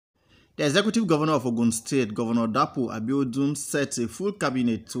The executive governor of Ogun State, Governor Dapo Abiodun, set a full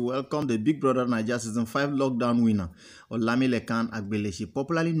cabinet to welcome the Big Brother Naija Season 5 lockdown winner, Laycon Agbeleshi,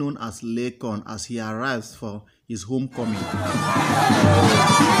 popularly known as Laycon, as he arrives for his homecoming.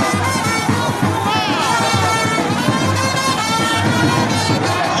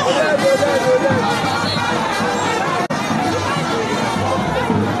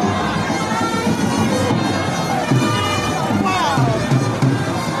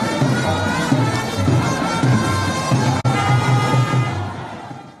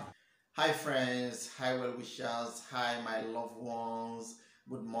 Hi friends, hi well-wishers, hi my loved ones.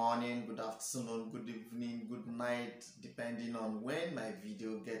 Good morning, good afternoon, good evening, good night, depending on when my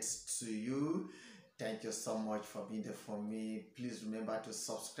video gets to you. Thank you so much for being there for me. Please remember to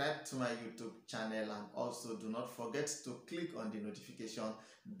subscribe to my YouTube channel, and also do not forget to click on the notification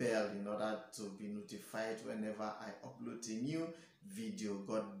bell in order to be notified whenever I upload a new video.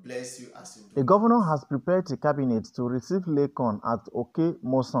 God bless you as you do. The governor has prepared a cabinet to receive Laycon at OK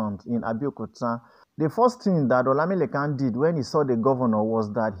Mosand in Abiodun. The first thing that Laycon did when he saw the governor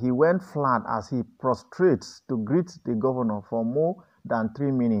was that he went flat as he prostrates to greet the governor for more than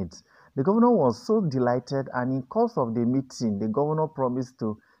 3 minutes. The governor was so delighted, and in course of the meeting, the governor promised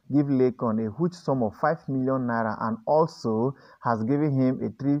to give Laycon a huge sum of 5 million naira and also has given him a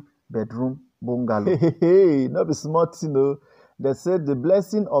 3-bedroom bungalow. Hey, not be smart, you know. They said the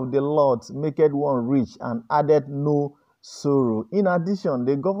blessing of the Lord maketh one rich and added no sorrow. In addition,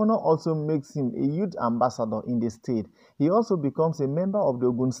 the governor also makes him a youth ambassador in the state. He also becomes a member of the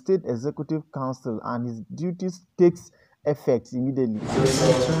Ogun State Executive Council, and his duties takes effect immediately.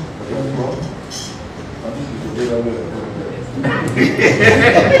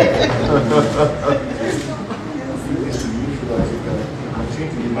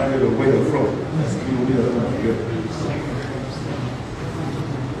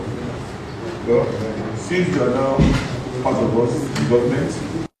 Well, since you are now part of us, the government,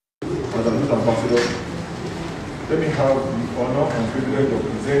 as a youth ambassador, let me have the honor and privilege of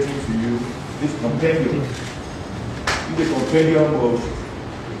presenting to you this compendium. It's a compendium of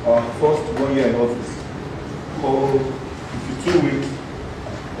our first 1 year in office, called 52 Weeks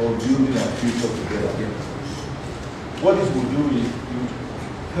of Building Our Future Together. What this will do is to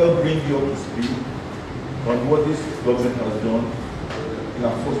help bring you up to speed on what this government has done in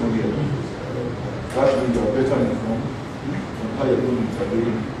our first 1 year in office. That way you are better informed on how you're going to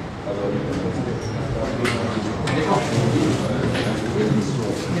intervene as a leader.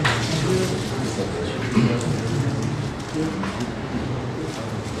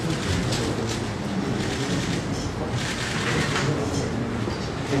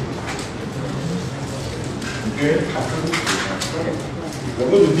 Okay? We're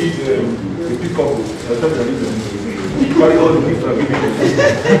going to need a pickup. Carry all the things that are giving you.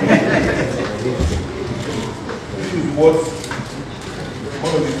 This is what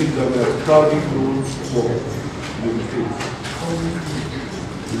one of the things that we are proudly known for in the States.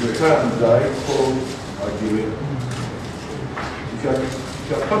 We retire and die called Nigeria. If you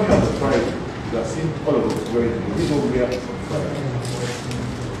are coming on the Friday, you have seen all of us wearing it. This is what we are on Friday.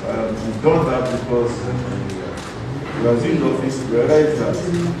 We've done that because we are in the office, we realized that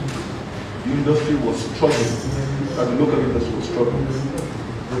the industry was struggling, that the local industry was struggling.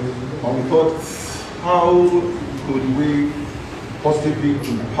 And we thought, how could we positively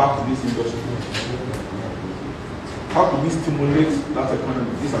impact this industry? How could we stimulate that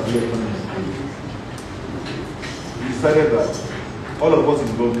economy, this agri economy? We decided that all of us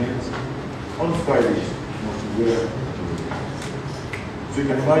in government on Fridays must wear. So you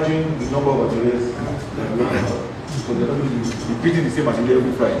can imagine the number of materials that we have, because they're not going to be repeating the same material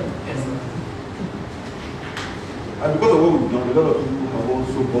every Friday. And because of what we've done, a lot of people have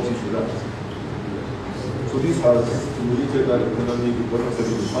also bought into that. So this has stimulated that economy, the government said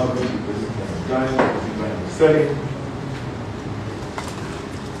it's happening, because it's dying, it's selling.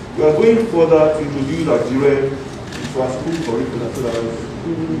 We are going further to introduce Nigeria into our school curriculum so that our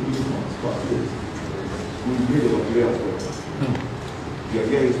school will need the Nigeria as well. The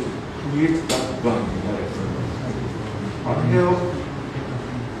idea is to create that bank in our economy and help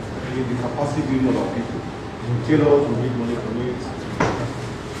in the capacity building of our people. Tailors will need money from it,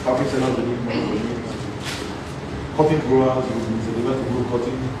 carpenters will need money from it, cotton growers will be incentivized to grow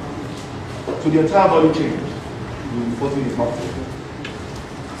cotton. So the entire value chain will be positively impacted.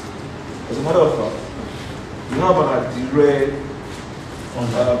 As a matter of fact, we have an Adire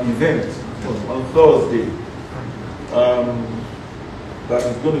event on Thursday that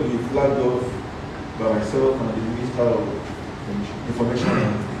is going to be flagged off by myself and the Minister of Information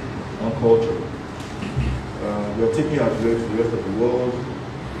and Culture. We are taking Adire to the rest of the world. We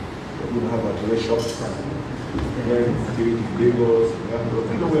are direct shops. Then in Lagos,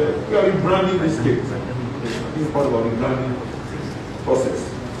 we are rebranding this state. This is part of our rebranding process.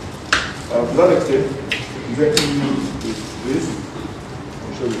 To that extent, exactly this,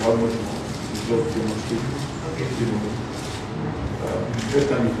 I'm sure we have much more. It's just demonstrating. First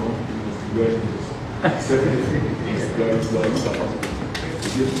time you come, you are in this. Second, you are not capacity.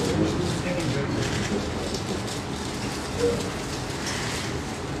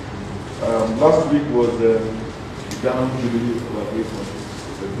 Last week was the Ghana Jubilee of our great country.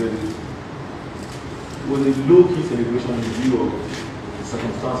 It was a low-key celebration in view of the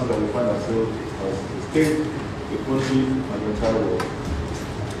circumstances that we find ourselves as a state, a country, and the entire world.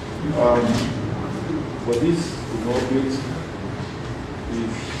 But this inaugurate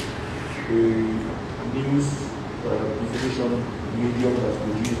is a news information medium that's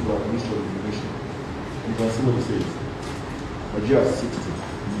produced by the Ministry of Information. You can see what it says. Nigeria 60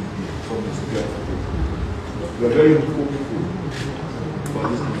 from the Secretary of State. We are very hopeful about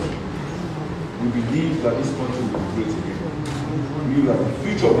this country. We believe that this country will be great again. We believe that the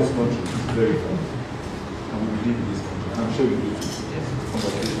future of this country is very bright. And we believe in this country. And I'm sure you do too.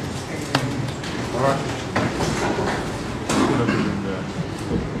 Congratulations. All right.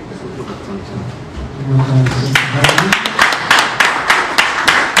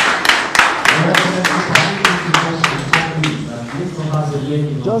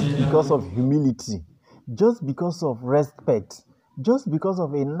 Just because of humility, just because of respect, just because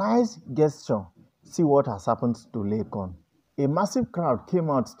of a nice gesture, see what has happened to Laycon. A massive crowd came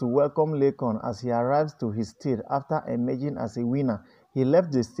out to welcome Laycon as he arrives to his state after emerging as a winner. He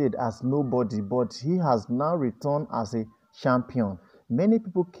left the state as nobody, but he has now returned as a champion. Many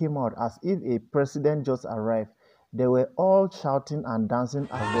people came out as if a president just arrived. They were all shouting and dancing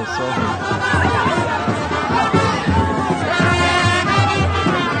as they saw him.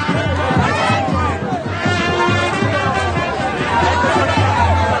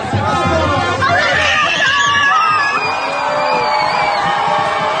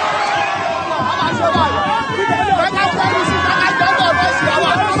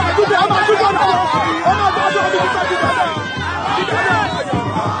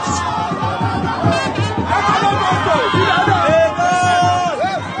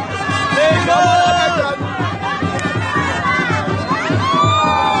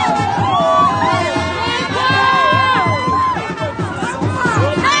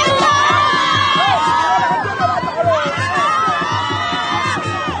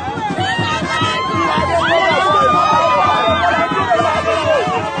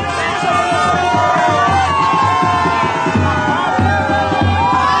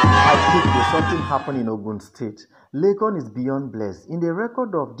 Happen in Ogun State. Laycon is beyond blessed. In the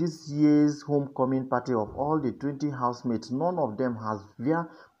record of this year's homecoming party of all the 20 housemates, none of them has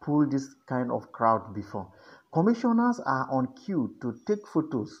ever pulled this kind of crowd before. Commissioners are on cue to take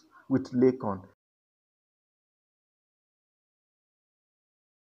photos with Laycon.